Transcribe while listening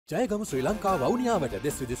ජයගමු ශ්‍රී ලංකා වවුනියාවට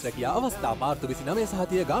දෙස් විදෙස් රැකියා අවස්ථා මාර්තු 29 සහ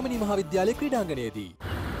 30 ගාමිණී මහාවිද්‍යාලයේ ක්‍රීඩාංගණයේදී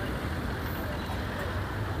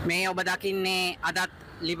මේ ඔබ දකින්නේ අදත්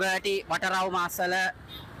ලිබර්ටි වටරවුම අසල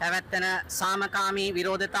පැවැත්වෙන සාමකාමී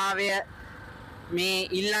විරෝධතාවය මේ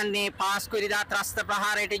ඉල්ලන්නේ පාස්කු ඉරිදා ත්‍රස්ත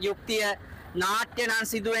ප්‍රහාරයට යුක්තිය නාට්‍ය නම්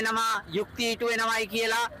සිදු වෙනවා යුක්තිය ඉටු වෙනවයි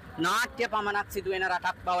කියලා නාට්‍ය පමණක් සිදු වෙන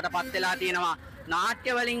රටක් බවට පත් වෙලා තියෙනවා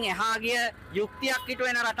නාට්‍ය වලින් එහා ගිය යුක්තියක් ඉටු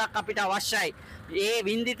වෙන රටක් අපිට අවශ්‍යයි ඒ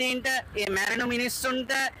වින්දිතීන්ට ඒ මැරෙන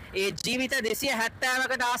මිනිස්සුන්ට ඒ ජීවිත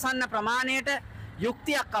 270කට ආසන්න ප්‍රමාණයට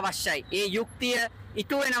යුක්තියක් අවශ්‍යයි ඒ යුක්තිය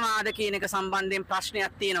ඉටු වෙනවාද කියන එක සම්බන්ධයෙන්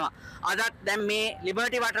ප්‍රශ්නයක් තියෙනවා අදත් දැන් මේ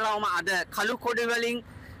ලිබර්ටි වටරවුම අද කළු කොඩි වලින්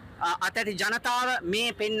අතට ජනතාව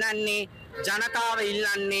මේ පෙන්වන්නේ ජනතාව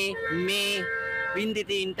ඉල්ලන්නේ මේ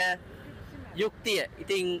වින්දිතීන්ට යුක්තිය.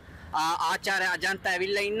 ඉතින් ආචාර්ය අජන්ත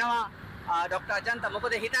ඇවිල්ලා ඉන්නවා. ડોક્ટર අජන්ත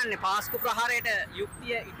මොකද හිතන්නේ පාස්කු ප්‍රහාරයට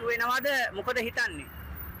යුක්තිය ඉටු වෙනවද මොකද හිතන්නේ?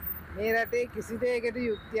 මේ රටේ කිසි දෙයකට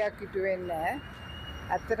යුක්තියක් ඉටු වෙන්නේ නැහැ.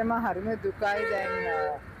 ඇත්තටම හරිම දුකයි දැන්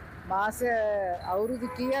මාස අවුරුදු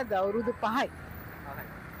කීයද අවුරුදු 5යි.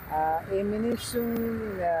 ඒ මිනිස්සුන්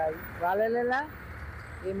වලලලා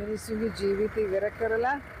ඒ මිනිස්සුන්ගේ ජීවිත ඉවර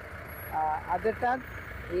කරලා අදටත්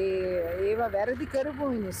ඒව වැරදි කරපු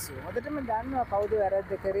මිනිස්සු හොඳටම දන්නවා කවුද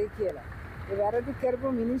වැරද්ද කරේ කියලා. ඒ වැරදි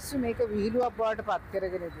කරපු මිනිස්සු මේක විහිළුවක් බවට පත්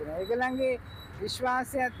කරගෙන තියෙනවා. ඒගොල්ලන්ගේ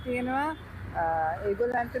විශ්වාසයක් තියෙනවා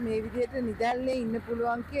ඒගොල්ලන්ට මේ විදිහට නිදැල්ලේ ඉන්න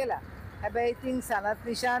පුළුවන් කියලා. හැබැයි ඉතින් සනත්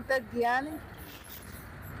නිශාන්ත ගියානේ.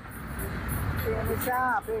 ඒ නිසා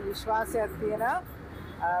අපේ විශ්වාසයක්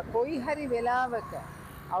තියෙනවා කොයි හරි වෙලාවක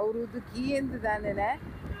අවුරුදු කීයෙන්ද දන්නේ නැහැ.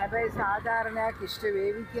 හැබැයි සාධාරණයක් ඉෂ්ට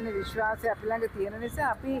වේවි කියන විශ්වාසය අපි ළඟ තියෙන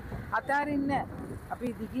නිසා අපි අතාරින්නේ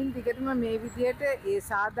අපි දිගින් දිගටම මේ විදියට ඒ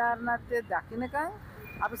සාධාරණත්වය දකින්නකම්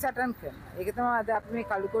අපි සටන් කරනවා. ඒක තමයි අද අපි මේ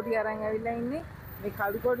කළු කොඩි අරන් ඇවිල්ලා ඉන්නේ. මේ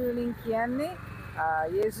කළු කොඩි වලින් කියන්නේ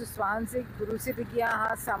යේසුස් වහන්සේ කුරුසිට ගියා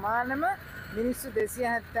හා සමානම මිනිස්සු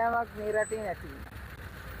 270ක් මේ රටේ නැති වුණා.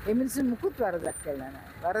 ඒ මිනිස්සු මුකුත් වරදක් කළා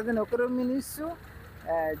නැහැ. වරද නොකරපු මිනිස්සු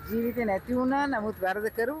ජීවිතේ නැති වුණා. නමුත් වරද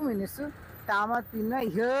කරපු මිනිස්සු තාමත් ඉන්න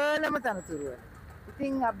ඉහළම තනතුරු වල.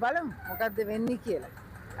 ඉතින් බලමු මොකද්ද වෙන්නේ කියලා.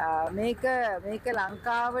 මේක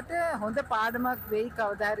ලංකාවට හොඳ පාඩමක් වෙයි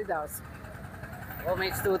කවදා හරි දවසක. ඔබ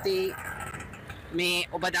ස්තුතියි. මේ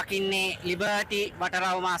ඔබ දකින්නේ ලිබර්ටි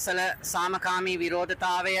වටරවුම අසල සාමකාමී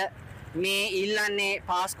විරෝධතාවය මේ ඉල්ලන්නේ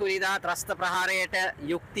පාස්කු ඉරිදා ත්‍රස්ත ප්‍රහාරයට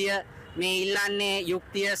යුක්තිය මේ ඉල්ලන්නේ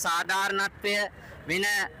යුක්තිය සාධාරණත්වය වෙන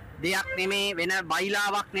දෙයක් නෙමේ වෙන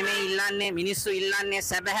බයිලාවක් නෙමේ ඉල්ලන්නේ මිනිස්සු ඉල්ලන්නේ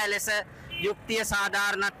සැබෑ ලෙස යුක්තිය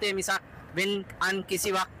සාධාරණත්වය මිසක් වෙන අන්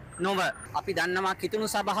කිසිවක් නොව අපි දන්නවා කිතුණු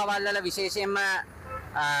සභාවල් වල විශේෂයෙන්ම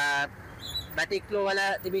බැටික්ලෝ වල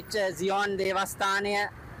තිබිච්ච සියොන් දේවස්ථානය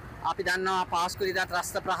අපි දන්නවා පාස්කු ඉරිදා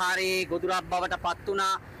ත්‍රස්ත ප්‍රහාරයේ ගොදුරක් බවට පත්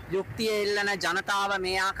වුණා යුක්තිය ඉල්ලන ජනතාව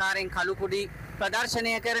මේ ආකාරයෙන් කළු කුඩි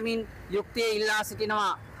ප්‍රදර්ශනය කරමින් යුක්තිය ඉල්ලා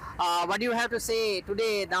සිටිනවා what do you have to say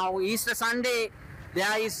today now Easter Sunday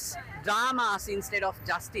there is dramas instead of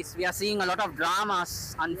justice. We are seeing a lot of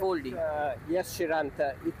dramas unfolding. Yes,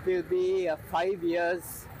 Shranta. It will be 5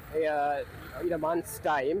 years in a month's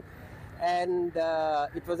time. And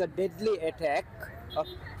it was a deadly attack, a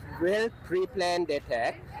well pre-planned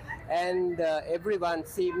attack. And everyone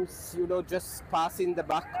seems, just passing the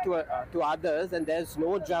buck to others and there's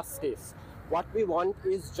no justice. What we want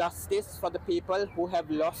is justice for the people who have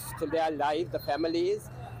lost their life, the families,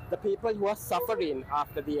 the people who are suffering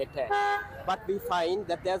after the attack. But we find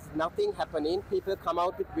that there's nothing happening. People come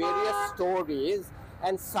out with various stories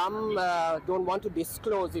and some don't want to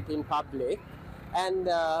disclose it in public. And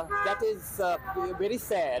that is very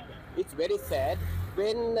sad. It's very sad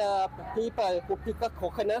when people who pick a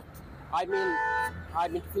coconut, I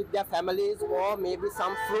mean feed their families or maybe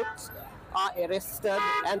some fruits are arrested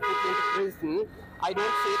and put into prison. I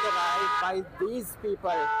don't see the right by these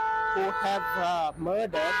people who have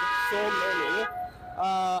murdered so many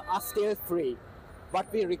are still free.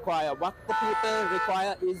 What we require, what the people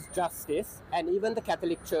require is justice, and even the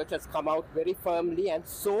Catholic Church has come out very firmly, and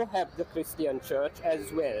so have the Christian Church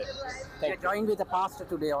as well. You're joined with a pastor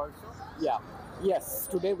today also? Yeah, yes,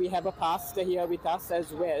 today we have a pastor here with us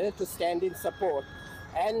as well to stand in support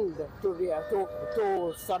and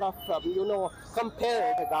to sort of,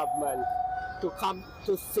 compel the government to come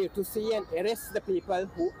to see and arrest the people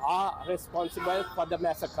who are responsible for the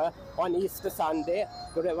massacre on Easter Sunday,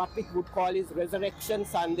 what we would call is Resurrection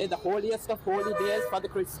Sunday, the holiest of holy days for the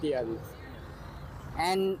Christians.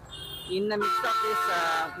 And in the midst of this,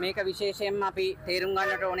 මේක විශේෂයෙන්ම අපි තේරුම්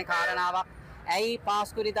ගන්නට ඕනේ කාරණාවක්. ඇයි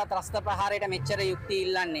පාස්කු ඉරිදා ත්‍රස්ත ප්‍රහාරයට මෙච්චර යුක්ති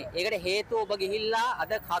ඉල්ලන්නේ? ඒකට හේතුව ඔබ ගිහිල්ලා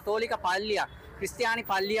අද කතෝලික පල්ලියක්, ක්‍රිස්තියානි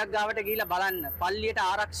පල්ලියක් ගාවට ගිහිල්ලා බලන්න. පල්ලියට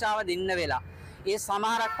ආරක්ෂාව දෙන්න වෙලා. ඒ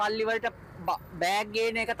සමහරක් පල්ලි වලට බෑග්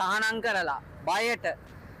ගේන එක තහනම් කරලා බයට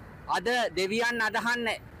අද දෙවියන්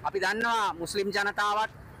අදහන්නේ අපි දන්නවා මුස්ලිම්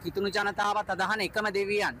ජනතාවත් කිතුණු ජනතාවත් අදහන එකම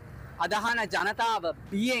දෙවියන් අදහන ජනතාව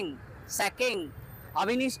බියෙන් සැකෙන්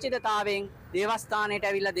අවිනිශ්චිතතාවයෙන් දේවස්ථානයට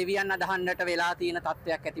ඇවිල්ලා දෙවියන් අදහන්නට වෙලා තියෙන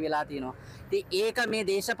තත්ත්වයක් ඇති වෙලා තියෙනවා. ඉතින් ඒක මේ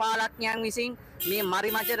දේශපාලඥයන් විසින් මේ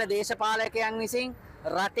මරිමජර දේශපාලකයන් විසින්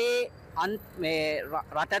රටේ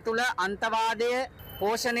රට තුල අන්තවාදය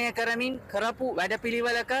පෝෂණය කරමින් කරපු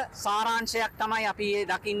වැඩපිළිවෙලක සාරාංශයක් තමයි අපි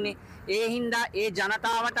දකින්නේ. ඒ හින්දා ඒ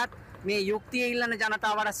ජනතාවටත් මේ යුක්තිය ඉල්ලන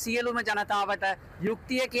ජනතාවට සියලුම ජනතාවට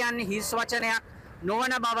යුක්තිය කියන්නේ හිස් වචනයක්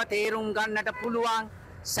නොවන බව තේරුම් ගන්නට පුළුවන්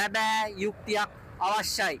සැබෑ යුක්තියක්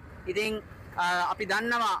අවශ්‍යයි. ඉතින් අපි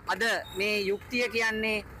දන්නවා අද මේ යුක්තිය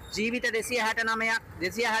කියන්නේ ජීවිත 269ක්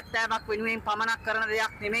 270ක් වෙනුවෙන් පමණක් කරන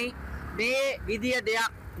දෙයක් නෙමෙයි. මේ විදිය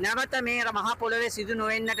දෙයක් නැවත මේ මහ පොළොවේ සිදු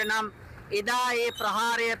නොවෙන්නට නම් එදා ඒ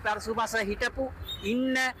ප්‍රහාරය පසුපස හිටපු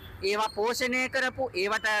ඉන්න ඒවා පෝෂණය කරපු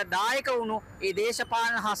ඒවට දායක වුණු ඒ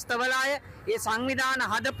දේශපාලන හස්තවල අය ඒ සංවිධාන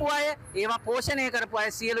හදපු අය ඒවා පෝෂණය කරපු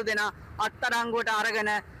අය සියලු දෙනා අත්අඩංගුවට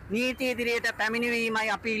අරගෙන නීති ඉදිරියට පැමිණීමයි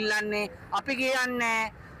අපි ඉල්ලන්නේ. අපි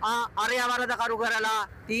කියන්නේ අරය වරද කරු කරලා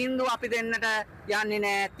තීන්දුව අපි දෙන්නට යන්නේ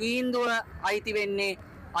නැහැ. තීන්දුව අයිති වෙන්නේ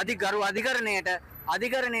අධිකරණයට.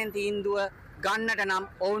 අධිකරණයෙන් තීන්දුව ගන්නට නම්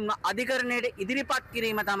ඔවුන්ව අධිකරණයට ඉදිරිපත්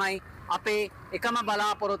කිරීම තමයි අපේ එකම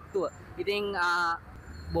බලාපොරොත්තුව. ඉතින්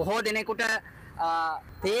බොහෝ දෙනෙකුට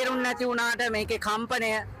තේරුම් නැති වුණාට මේකේ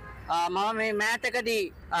කම්පනය මම මේ මෑතකදී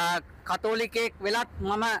කතෝලිකයෙක් වෙලත්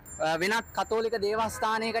මම වෙනත් කතෝලික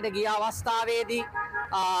දේවස්ථානයකට ගිය අවස්ථාවේදී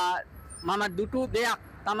මම දුටු දෙයක්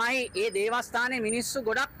තමයි ඒ දේවස්ථානයේ මිනිස්සු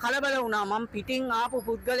ගොඩක් කලබල වුණා. මම පිටින් ආපු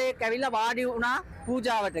පුද්ගලයෙක් ඇවිල්ලා වාඩි වුණා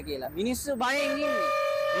පූජාවට කියලා. මිනිස්සු බයෙන් ඉන්නේ.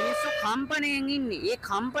 මිනිස්සු කම්පණයෙන් ඉන්නේ. ඒ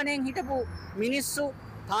කම්පණයෙන් හිටපු මිනිස්සු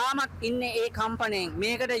තාමත් ඉන්නේ ඒ කම්පණයෙන්.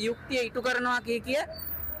 මේකට යුක්තිය ඉටු කරනවා කිය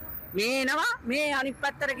මේනවා මේ අනිත්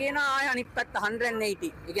පැත්තට කියනවා ආය අනිත් පැත්ත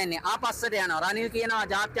 180. ඒ කියන්නේ ආපස්සට යනවා. රනිල් කියනවා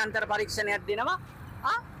ජාත්‍යන්තර පරීක්ෂණයක් දෙනවා.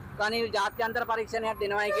 රනිල් ජාත්‍යන්තර පරීක්ෂණයක්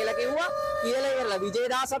දෙනවයි කියලා කිව්වා. කියලා ඉවරලා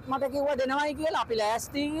විජේදාසත් මට කිව්වා දෙනවයි කියලා. අපි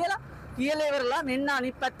ලෑස්ති කියලා ඉවරලා මෙන්න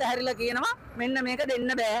අනිත් පැත්ත හැරිලා කියනවා මෙන්න මේක දෙන්න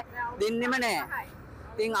බෑ. දෙන්නෙම නෑ.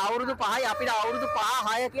 ඉතින් අවුරුදු 5යි අපිට අවුරුදු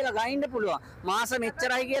 5 6 කියලා ගයින්න පුළුවන්. මාස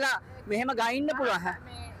මෙච්චරයි කියලා මෙහෙම ගයින්න පුළුවන්.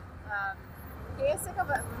 මේ කේස් එක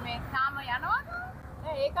මේ තාම යනවද?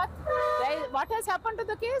 What has happened to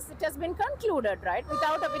the case? It has been concluded, right?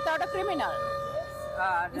 Without a criminal.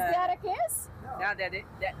 Is there a case? Yeah,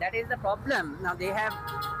 that is the problem. Now they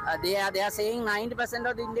are saying 90%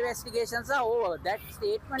 of the investigations are over. That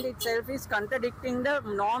statement itself is contradicting the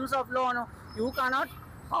norms of law. No, you cannot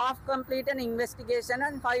half complete an investigation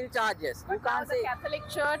and file charges. But you can't now say the Catholic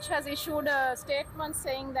Church has issued a statement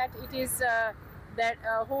saying that it is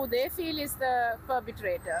who they feel is the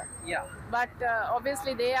perpetrator. Yeah. But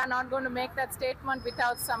obviously they are not going to make that statement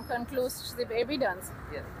without some conclusive evidence.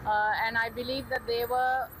 Yes. And I believe that they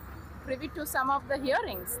were privy to some of the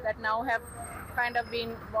hearings that now have kind of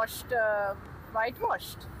been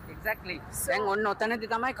whitewashed. Exactly. දැන් ඔන්න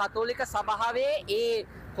ඔතනදී තමයි කතෝලික සභාවේ ඒ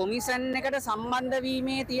commission එකට සම්බන්ධ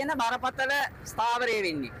වීමේ තියෙන බරපතල ස්ථාවරය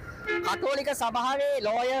වෙන්නේ. කතෝලික සභාවේ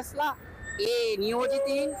lawyers-ලා ඒ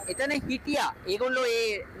නියෝජිතයින් එතන හිටියා. ඒගොල්ලෝ ඒ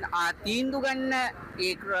තීන්දුව ගන්න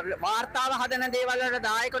ඒ වාර්තාව හදන දේවල් වලට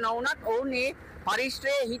දායක නොවුනත් ඔවුන් ඒ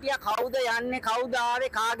පරිශ්‍රයේ හිටියා. කවුද යන්නේ කවුද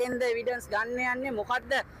ආවේ කාගෙන්ද එවිඩන්ස් ගන්න යන්නේ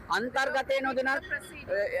මොකද්ද අන්තර්ගතේ නොදෙනත්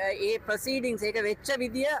ඒ ප්‍රොසීඩින්ග්ස් ඒක වෙච්ච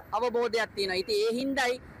විදිය අවබෝධයක් තියෙනවා. ඉතින් ඒ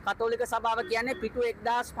හින්දායි කතෝලික සභාව කියන්නේ පිටු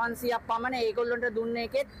 1500ක් පමණ ඒගොල්ලොන්ට දුන්නේ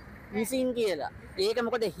එකෙත් මිසින් කියලා. ඒක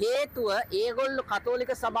මොකද හේතුව ඒගොල්ලෝ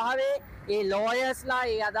කතෝලික සභාවේ ඒ lawyers-ලා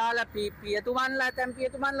ඒ අදාළ පියතුමන්ලා ඇතම්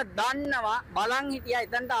පියතුමන්ලා දන්නවා බලන් හිටියා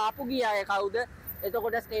එතනට ආපු ගියාය කවුද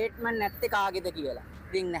එතකොට ස්ටේට්මන්ට් නැත්තේ කාගේද කියලා.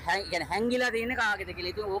 ඉතින් يعني හැංගිලා තියෙන කාගේද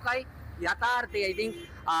කියලා. ඉතින් ඕකයි යථාර්ථය. ඉතින්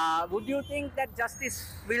would you think that justice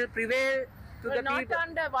will prevail to the Not people?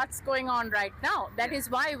 under what's going on right now. That is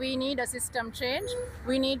why we need a system change.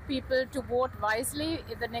 We need people to vote wisely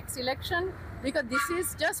in the next election, because this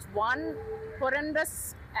is just one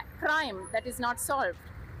horrendous crime that is not solved.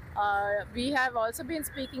 We have also been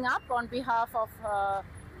speaking up on behalf of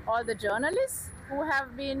all the journalists who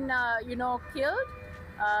have been killed.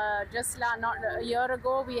 Not a year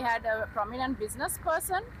ago we had a prominent business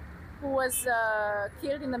person who was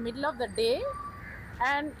killed in the middle of the day,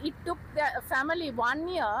 and it took the family 1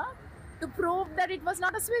 year to prove that it was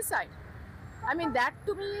not a suicide. I mean, that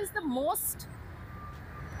to me is the most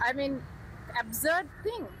absurd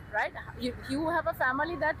thing, right? You have a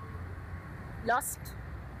family that lost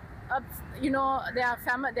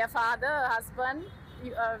their father, husband,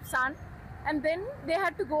 son, and then they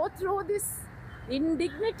had to go through this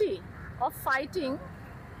indignity of fighting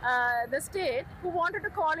the state, who wanted to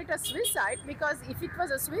call it a suicide, because if it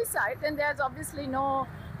was a suicide, then there's obviously no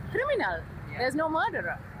criminal, there's no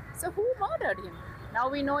murderer. So who murdered him? Now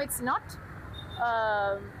we know it's not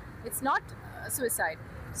suicide.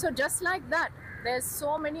 So just like that, there's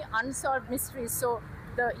so many unsolved mysteries. So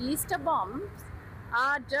the Easter bombs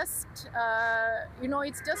are just,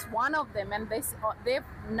 it's just one of them, and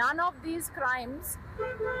none of these crimes,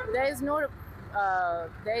 there is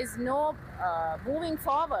no moving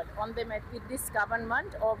forward on them with this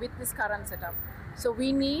government or with this current setup. So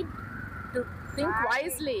we need to think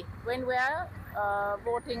wisely when we are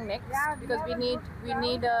voting next, because we need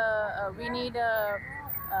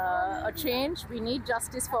a change. We need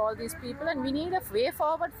justice for all these people, and we need a way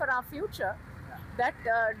forward for our future that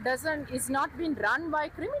is not being run by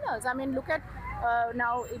criminals. I mean, look at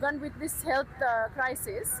now, even with this health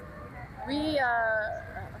crisis, we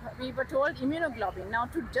were told immunoglobulin. Now,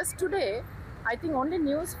 just today, I think only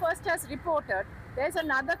News First has reported there's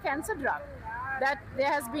another cancer drug that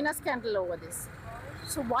there has been a scandal over this.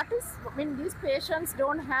 So these patients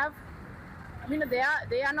don't have,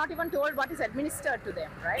 they are not even told what is administered to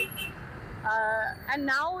them, right? And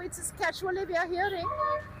now it's casually we are hearing,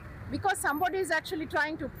 because somebody is actually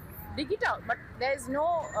trying to dig it out, but there is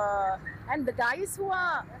no, and the guys who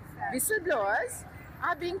are whistleblowers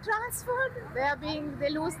are being transferred, they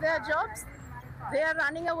lose their jobs, they are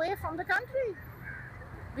running away from the country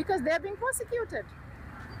because they are being persecuted.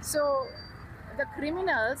 So the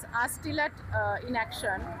criminals are still in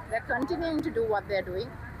action, they're continuing to do what they're doing,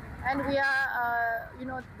 and we are,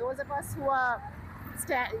 those of us who are,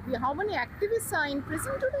 how many activists are in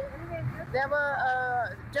prison today? There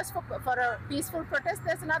were, just for a peaceful protest,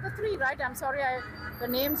 there's another 3, right? I'm sorry, the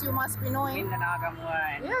names you must be knowing.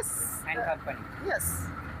 Yes. And company. Yes.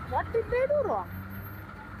 What did they do wrong?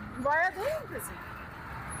 Why are they in prison?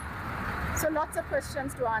 So lots of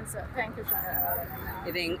questions to answer. Thank you, Shana.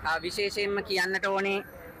 ඉතින් විශේෂයෙන්ම කියන්නට ඕනේ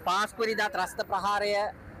පාස්කුරිදා ත්‍රස්ත ප්‍රහාරය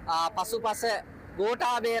පසුපස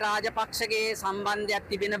ගෝඨාභය රාජපක්ෂගේ සම්බන්ධයක්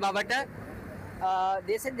තිබෙන බවට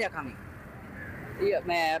දේශද්‍ය කමි.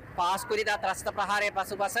 මේ පාස්කුරිදා ත්‍රස්ත ප්‍රහාරය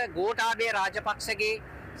පසුපස ගෝඨාභය රාජපක්ෂගේ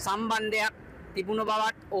සම්බන්ධයක් තිබුණු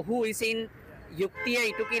බවත් ඔහු විසින් යුක්තිය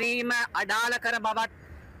ඉටු කිරීම අඩාල කර බවත්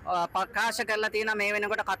ප්‍රකාශ කරලා තියෙනවා මේ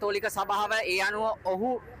වෙනකොට කතෝලික සභාව. ඒ අනුව ඔහු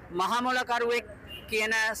මහමොලකරුවෙක්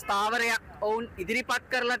කියන ස්ථාවරයක් ඔවුන් ඉදිරිපත්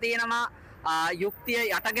කරලා තියෙනවා යුක්තිය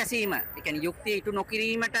යට ගැසීම. ඒ කියන්නේ යුක්තිය ඉටු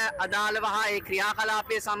නොකිරීමට අදාළව හා ඒ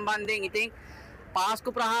ක්‍රියාකලාපයේ සම්බන්ධයෙන් ඉතින් පාස්කු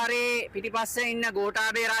ප්‍රහාරයේ පිටිපස්සේ ඉන්න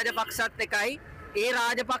ගෝඨාභය රාජපක්ෂත් එකයි ඒ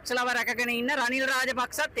රාජපක්ෂලව රැකගෙන ඉන්න රනිල්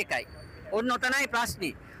රාජපක්ෂත් එකයි. ඔන්න ඔතනයි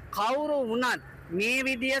ප්‍රශ්නේ. කවුරු වුණත් මේ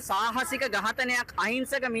විදිය සාහසික ඝාතනයක්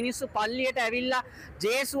අහිංසක මිනිස්සු පල්ලියට ඇවිල්ලා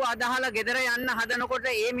ජේසු අදහලා ගෙදර යන්න හදනකොට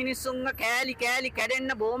ඒ මිනිස්සුන්ව කෑලි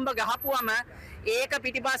කැඩෙන්න බෝම්බ ගහපුවම ඒක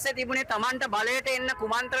පිටිපස්සේ තිබුණේ Tamanට බලයට එන්න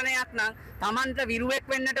කුමන්ත්‍රණයක් නම්, Tamanට විරුවෙක්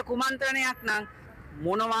වෙන්නට කුමන්ත්‍රණයක් නම්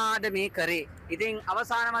මොනවාද මේ කරේ? ඉතින්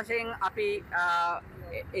අවසාන වශයෙන් අපි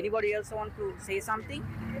anybody else want to say something?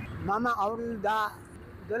 මම අවුරුදු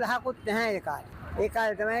 12කුත් නැහැ ඒ කාලේ. ඒ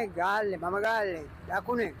කාලේ තමයි ගාල්ලේ මම ගාල්ලේ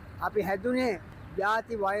දකුණේ අපි හැදුනේ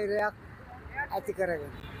ಜಾති වෛරයක් ඇති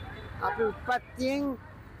කරගෙන. අපි උත්පත්තියෙන්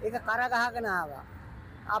ඒක කරගහගෙන ආවා.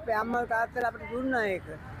 අපේ අම්මා තාත්තලා අපිට දුන්නා ඒක.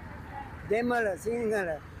 දෙමළ සිංහල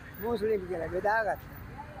මුස්ලිම් කියලා බෙදාගත්තා.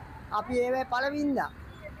 අපි ඒවේ පළවින්දා.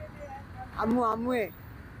 අම්මුවේ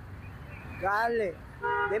ගාල්ලේ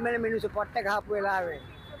දෙමළ මිනිස්සු පොට්ට ගහපු වෙලාවේ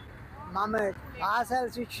මම පාසල්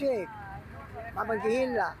ශිෂ්‍යයෙක්. මම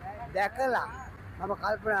ගිහිල්ලා දැකලා මම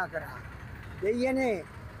කල්පනා කරා දෙයනේ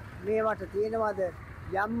මේවට තියෙනවද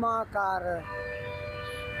යම් ආකාර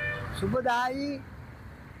සුබදායි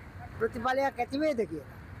ප්‍රතිඵලයක් ඇති වේද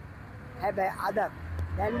කියලා. හැබැයි අද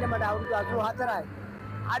දැන් මට අවුරුදු 84යි.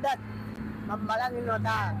 අදත් මම බලන් ඉන්නවා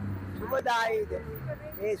තා සුබදායිද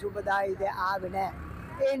ඒ සුබදායිද ආවේ නැහැ.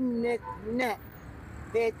 එන්නේ නැහැ.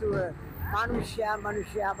 හේතුව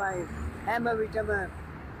මනුෂ්‍යමයි හැම විටම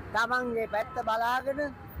තමන්ගේ පැත්ත බලාගෙන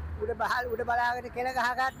උඩ බලාගෙන කෙල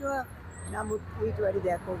ගහගන්නවා. නමුත් ඊට වැඩි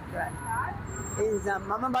දෙයක් කරන්නේ. ඒ නිසා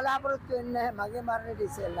මම බලාපොරොත්තු වෙන්නේ මගේ මරණයට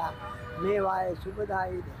ඉස්සෙල්ලා මේවායේ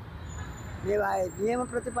සුබදායිද මේවායේ නියම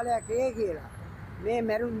ප්‍රතිඵලයක් ඒ කියලා. මේ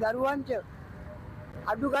මරුන් දරුවන්ට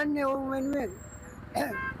අඩු ගන්න ඕන වෙනුවෙන්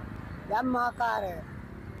යම් ආකාර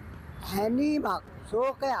හැනීමක්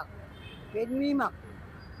ශෝකයක් පෙන්වීමක්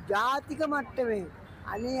ජාතික මට්ටමේ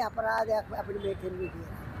අනේ අපරාධයක් අපිට මේ කෙරුවේ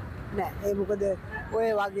කියලා නෑ. ඒ මොකද ඔය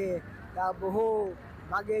වගේ බොහෝ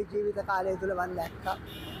මගේ ජීවිත කාලය තුළ මම දැක්කා.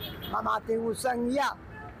 මම අතින් උස්සන් ගියා.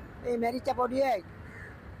 ඒ මැරිච්ච පොඩි ඇයි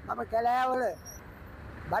මම කැලෑවල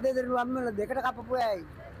බඩදරුවම් වල දෙකට කපපු ඇයි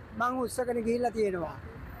මං උස්සගෙන ගිහිල්ලා තියෙනවා.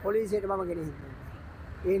 පොලිසියට මම ගෙනහින්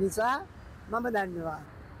ඒ නිසා මම දන්නවා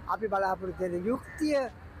අපි බලාපොරොත්තු වෙන යුක්තිය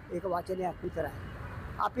ඒක වචනයක් විතරයි.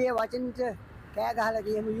 අපි ඒ වචනට කෑ ගහලා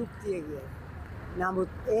කියමු යුක්තිය කියලා.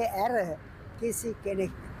 නමුත් ඒ ඇර කිසි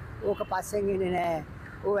කෙනෙක් ඕක පස්සෙන් එන්නේ නැහැ.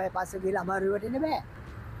 ඕය පස්සේ ගිහලා අමාරුවට එන්න බෑ.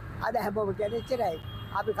 අද හැමෝම කියන්නේ එච්චරයි.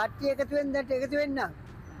 අපි කට්ටිය එකතු වෙන්නට එකතු වෙන්න.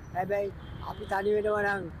 හැබැයි අපි තනි වෙනවා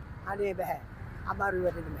නම් අනේ බෑ.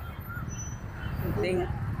 අමාරුවට එන්න බෑ. ඉතින්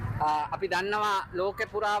අපි දන්නවා ලෝකෙ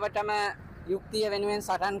පුරාවටම යුක්තිය වෙනුවෙන්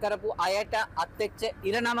සටන් කරපු අයට අත්වෙච්ච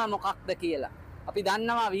ඉරණම මොකක්ද කියලා. අපි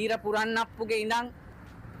දන්නවා වීර පුරන්නප්පුගේ ඉඳන්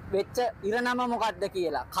වෙච්ච ඉරණම මොකක්ද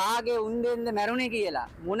කියලා. කාගේ උන්දෙන්ද මැරුණේ කියලා.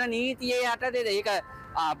 මොන නීතියේ යටතේද ඒක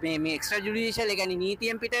මේ එක්ස්ට්‍රා ජුඩිෂියල් ඒ කියන්නේ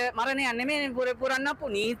නීතියෙන් පිට මරණයක් නෙමෙයි පුරන්නප්පු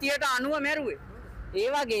නීතියට අනුව මැරුවේ. ඒ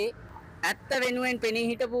වගේ ඇත්ත වෙනුවෙන් පෙනී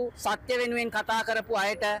හිටපු සත්‍ය වෙනුවෙන් කතා කරපු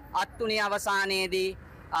අයට අත්තුනේ අවසානයේදී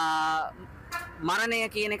මරණය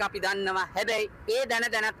කියන එක අපි දන්නවා. හැබැයි ඒ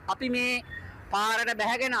දැනත් අපි මේ පාරට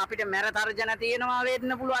බැහැගෙන අපිට මැර තර්ජන තියෙනවා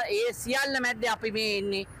වෙන්න පුළුවන්. ඒ සියල්ල මැද්දේ අපි මේ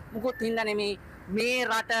ඉන්නේ. මුකුත් හින්දා නෙමෙයි. මේ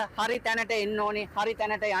රට හරි තැනට එන්න ඕනේ. හරි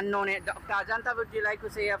තැනට යන්න ඕනේ. Dr. Ajanta, would you like to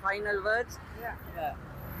say a final words?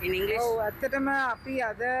 In English? Oh, ඇත්තටම අපි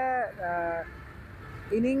අද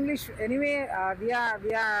in English anyway we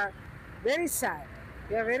are very sad.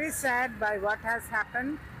 We are very sad by what has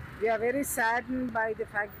happened. We are very saddened by the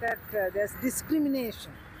fact that there's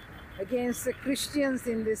discrimination against the Christians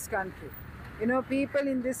in this country. You know, people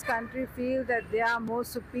in this country feel that they are more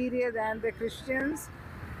superior than the Christians.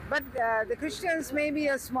 But the Christians may be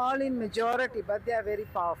a small in majority, but they are very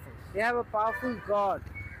powerful. They have a powerful God.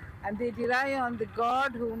 And they rely on the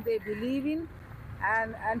God whom they believe in.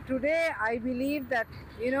 And today I believe that,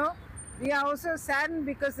 you know, we are also saddened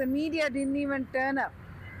because the media didn't even turn up.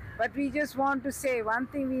 But we just want to say, one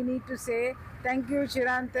thing we need to say, thank you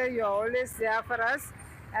Chiranta, you're always there for us.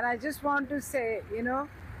 And I just want to say, you know,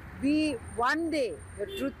 one day the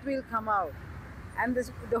truth will come out. And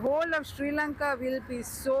the whole of Sri Lanka will be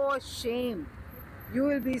so ashamed. You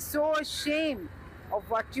will be so ashamed of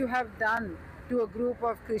what you have done to a group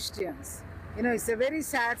of Christians. You know, it's a very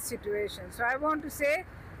sad situation. So I want to say,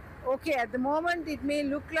 okay, at the moment it may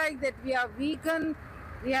look like that we are weakened,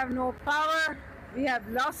 we have no power, we have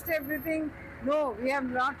lost everything. No, we have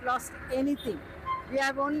not lost anything. We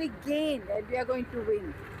have only gained and we are going to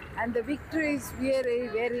win. And the victory is very,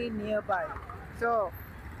 very nearby. So,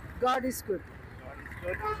 God is good.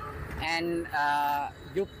 and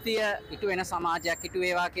යුක්තිය ඉටු වෙන සමාජයක් ඉටු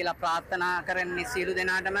වේවා කියලා ප්‍රාර්ථනා කරන්නේ සියලු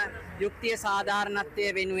දෙනාටම යුක්තිය සාධාරණත්වය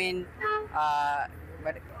වෙනුවෙන්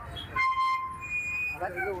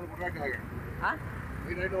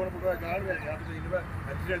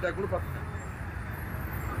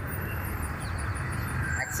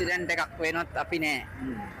ඇක්සිඩන්ට් එකක් වෙනොත් අපි නෑ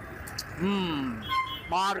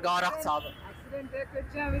මාර්ග ආරක්ෂාව ඇක්සිඩන්ට් එකක්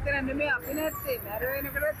වෙච්චාම විතර නෙමෙයි අපි නැත්තේ මැර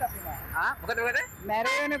වෙනකොටත් අපි නෑ. මොකද මැර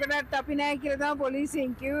වෙනකොටත් අපි නෑ කියලා තමයි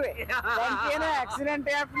පොලිසියෙන් කිව්වේ. දැන් කියන ඇක්සිඩන්ට්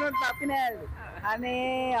එකක් වුණොත් අපි නෑලු.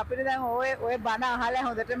 අනේ අපිට දැන් ඔය බණ අහලා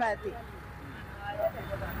හොඳටම ඇති.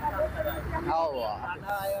 ඔව්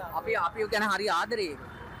අපි ගැන හරි ආදරේ.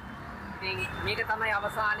 ඉතින් මේක තමයි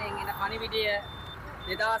අවසානයෙන් එන පණිවිඩය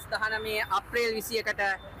 2019 අප්‍රේල් 21ට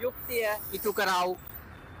යුක්තිය ඉටු කරව.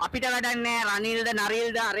 අපිට වැඩක් නෑ රනිල්ද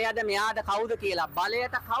නරිල්ද අරයද මෙයාද කවුද කියලා.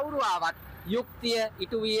 බලයට කවුරු ආවත් යුක්තිය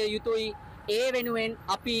ඉටු විය යුතුයි. ඒ වෙනුවෙන්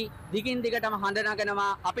අපි දිගින් දිගටම හඬ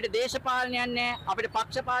නගනවා. අපිට දේශපාලනයක් නෑ, අපිට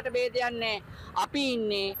පක්ෂපාත භේදයක් නෑ. අපි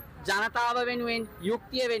ඉන්නේ ජනතාව වෙනුවෙන්,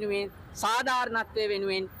 යුක්තිය වෙනුවෙන්, සාධාරණත්වය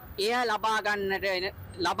වෙනුවෙන්. එය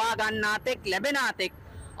ලබා ගන්නාතෙක් ලැබෙනාතෙක්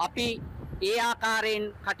අපි ඒ ආකාරයෙන්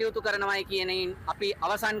කටයුතු කරනවායි කියනයින් අපි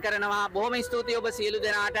අවසන් කරනවා. බොහොම ස්තුතියි ඔබ සියලු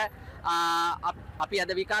දෙනාට. අපි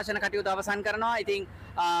අද විකාශන කටයුතු අවසන් කරනවා. ඉතින්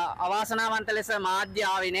අවාසනාවන්ත ලෙස මාධ්‍ය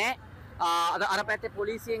ආවේ නෑ. අර පැත්තේ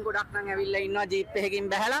පොලිසියෙන් ගොඩක් නම් ඇවිල්ලා ඉන්නවා ජීප් එකකින්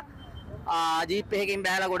බැහැලා.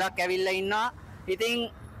 ගොඩක් ඇවිල්ලා ඉන්නවා. ඉතින්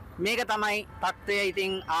මේක තමයි තත්ත්වය.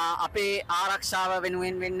 ඉතින් අපේ ආරක්ෂාව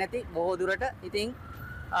වෙනුවෙන් වෙන්නේ නැති බොහෝ දුරට. ඉතින්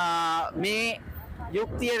මේ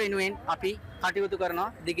යුක්තිය වෙනුවෙන් අපි කටයුතු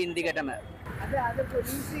කරනවා දිගින් දිගටම. අද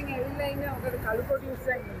පොලිසියෙන් ඇවිල්ලා ඉන්නේ මොකද කළු කොටි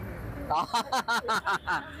උස්සන් ඉන්නේ.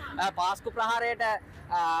 පාස්කු ප්‍රහාරයට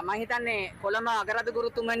මම හිතන්නේ කොළඹ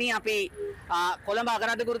අගරාධිපතිතුමනි අපි කොළඹ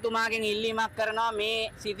අගරාධිපතිතුමාගෙන් ඉල්ලීමක් කරනවා.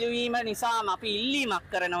 මේ සිදුවීම නිසාම අපි ඉල්ලීමක්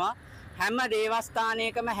කරනවා හැම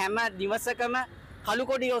දේවස්ථානයකම හැම දිවසකම කළු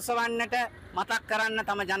කොඩි ඔසවන්නට මතක් කරන්න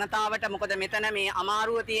තම ජනතාවට. මොකද මෙතන මේ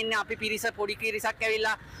අමාරුව තියෙන්නේ අපි පිරිස පොඩි පිරිසක්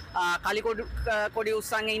ඇවිල්ලා කළු කොඩි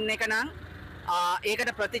උස්සන් ඉන්න එක නම්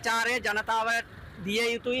ඒකට ප්‍රතිචාරය ජනතාව දිය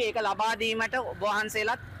යුතුයි. ඒක ලබා දීමට ඔබ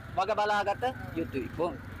වහන්සේලාත් වග බලාගත යුතුයි.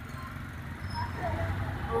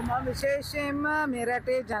 මම විශේෂයෙන්ම මේ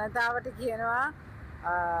රටේ ජනතාවට කියනවා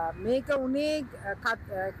මේක උනේ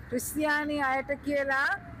ක්‍රිස්තියානි අයට කියලා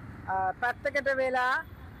පැත්තකට වෙලා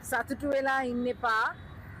සතුටු වෙලා ඉන්න එපා.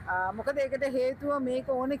 මොකද ඒකට හේතුව මේක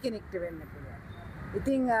ඕන කෙනෙක්ට වෙන්න පුළුවන්.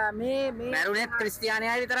 ඉතින් මේ මැරුණේ ක්‍රිස්තියානි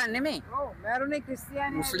අය විතරක් නෙමෙයි. ඔව් මැරුණේ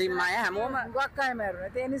ක්‍රිස්තියානි මුස්ලිම් අය හැමෝම හුඟක් අය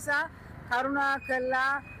මැරුණා. ඒ නිසා කරුණා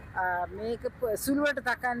කළා මේක සුළුවට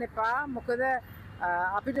තකන්න එපා. මොකද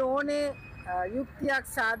අපිට ඕනේ යුක්තියක්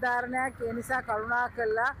සාධාරණයක්. ඒ නිසා කරුණා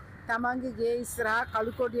කළා තමන්ගේ ගේ ඉස්සරහා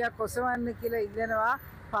කළු කොඩියක් ඔසවන්න කියලා ඉල්ලනවා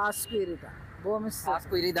පාස්කු ඉරිදා. බොහොම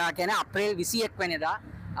පාස්කු ඉරිදා කියන්නේ අප්‍රේල් 21 වෙනිදා.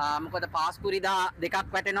 මොකද පාස්කු ඉරිදා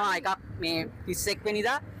දෙකක් වැටෙනවා. එකක් මේ 31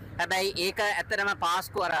 වෙනිදා. හැබැයි ඒක ඇත්තටම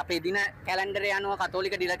පාස්කු අර අපේ දින කැලෙන්ඩරය අනුව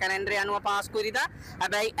කතෝලික දින කැලෙන්ඩරය අනුව පාස්කු ඉරිදා.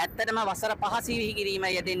 හැබැයි ඇත්තටම වසර 5 සිහි කිරීම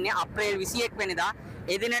යෙදෙන්නේ අප්‍රේල් 21 වෙනිදා.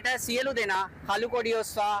 ඒ දිනට සියලු දෙනා කළු කොඩිය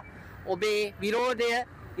ඔස්වා ඔබේ විරෝධය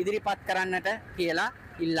ඉදිරිපත් කරන්නට කියලා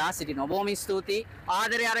ඉල්ලා සිටිනවා. බොහොම ස්තුතියි.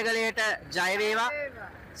 ආදරය අරගලයට ජය වේවා.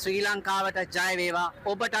 ශ්‍රී ලංකාවට ජය වේවා.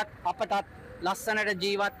 ඔබටත් අපටත් ලස්සනට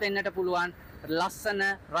ජීවත් වෙන්නට පුළුවන් ලස්සන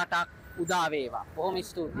රටක් උදා වේවා. බොහොම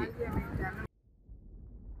ස්තුතියි.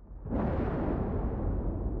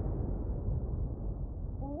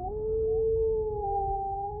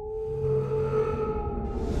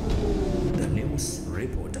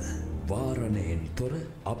 රිපෝටර් වාරණයෙන් තොර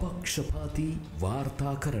අපක්ෂපාතී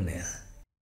වාර්තාකරණය